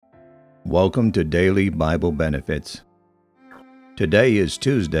Welcome to Daily Bible Benefits. Today is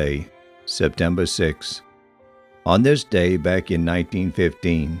Tuesday, September 6. On this day back in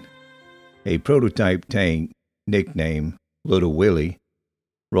 1915, a prototype tank nicknamed Little Willie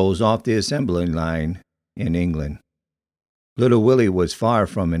rolls off the assembly line in England. Little Willie was far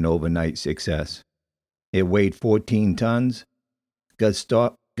from an overnight success. It weighed 14 tons, got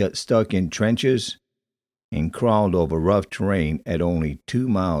stuck in trenches, and crawled over rough terrain at only 2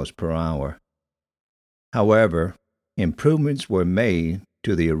 miles per hour. However, improvements were made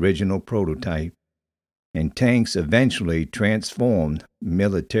to the original prototype, and tanks eventually transformed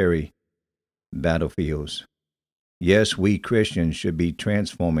military battlefields. Yes, we Christians should be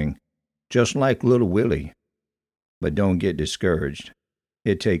transforming just like Little Willie, but don't get discouraged.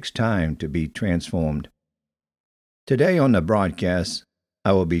 It takes time to be transformed. Today on the broadcast,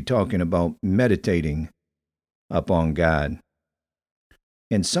 I will be talking about meditating upon God.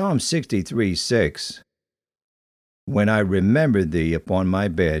 In Psalm 63:6, when I remember thee upon my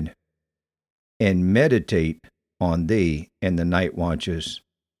bed, and meditate on thee in the night watches.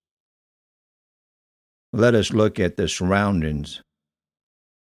 Let us look at the surroundings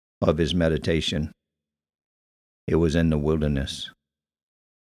of his meditation. It was in the wilderness.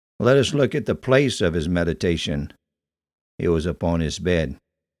 Let us look at the place of his meditation. It was upon his bed.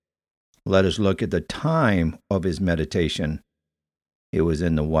 Let us look at the time of his meditation. It was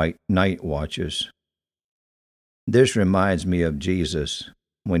in the white night watches. This reminds me of Jesus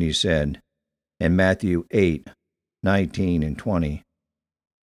when he said in Matthew 8:19 and 20,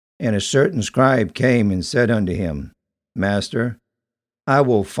 "And a certain scribe came and said unto him, Master, I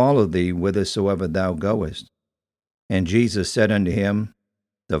will follow thee whithersoever thou goest. And Jesus said unto him,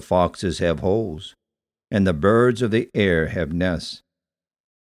 The foxes have holes, and the birds of the air have nests,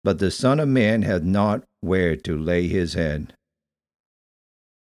 but the Son of Man hath not where to lay his head."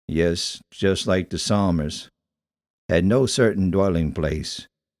 Yes, just like the psalmist had no certain dwelling place,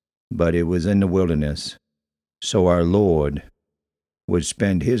 but it was in the wilderness, so our Lord would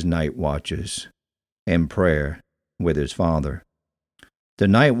spend his night watches in prayer with his Father. The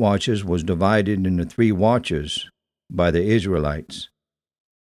night watches was divided into 3 watches by the Israelites.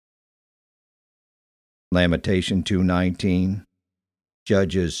 Lamentation 2:19,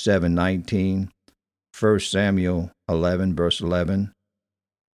 Judges 7:19, 1 Samuel 11, verse 11.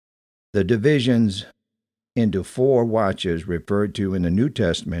 The divisions into 4 watches referred to in the New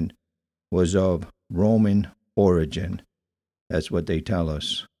Testament was of Roman origin. That's what they tell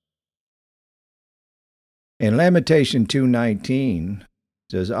us. In Lamentation 2:19, it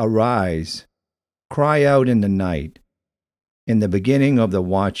says, Arise, cry out in the night. In the beginning of the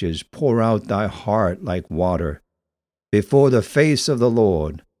watches, pour out thy heart like water. Before the face of the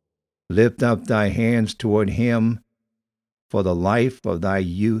Lord, lift up thy hands toward him for the life of thy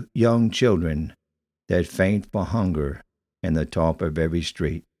young children that faint for hunger in the top of every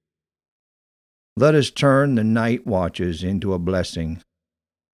street. Let us turn the night watches into a blessing.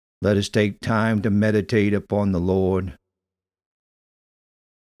 Let us take time to meditate upon the Lord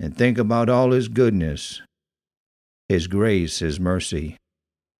and think about all his goodness, his grace, his mercy.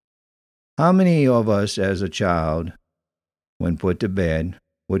 How many of us as a child, when put to bed,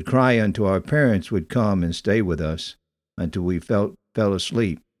 would cry until our parents would come and stay with us until we fell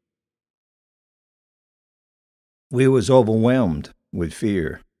asleep? We was overwhelmed with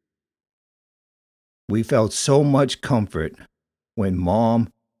fear. We felt so much comfort when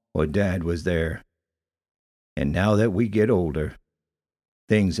mom or dad was there. And now that we get older,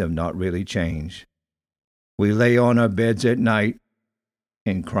 things have not really changed. We lay on our beds at night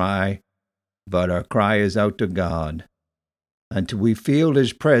and cry, but our cry is out to God until we feel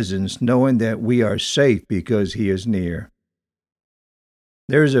his presence, knowing that we are safe because he is near.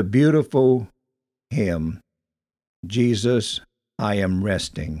 There's a beautiful hymn, Jesus, I am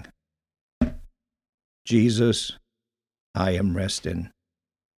resting. Jesus, I am resting.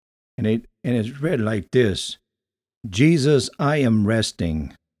 And it's read like this: Jesus, I am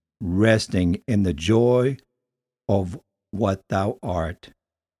resting in the joy of what thou art.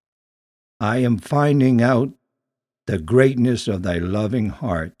 I am finding out the greatness of thy loving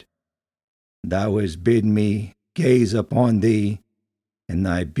heart. Thou hast bid me gaze upon thee, and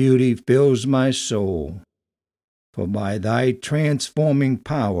thy beauty fills my soul. For by thy transforming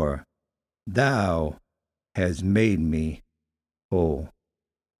power, thou hast made me whole.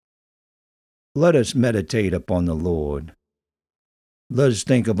 Let us meditate upon the Lord. Let us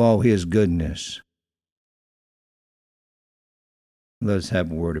think of all his goodness. Let us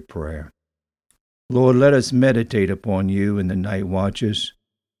have a word of prayer. Lord, let us meditate upon you in the night watches.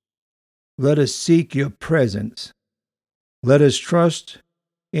 Let us seek your presence. Let us trust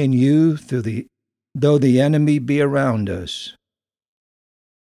in you though the enemy be around us.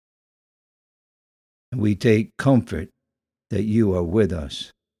 We take comfort that you are with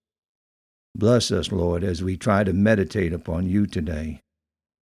us. Bless us, Lord, as we try to meditate upon you today.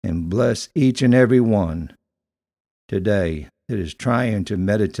 And bless each and every one today that is trying to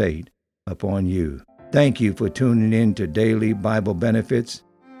meditate upon you. Thank you for tuning in to Daily Bible Benefits.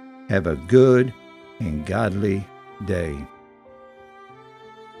 Have a good and godly day.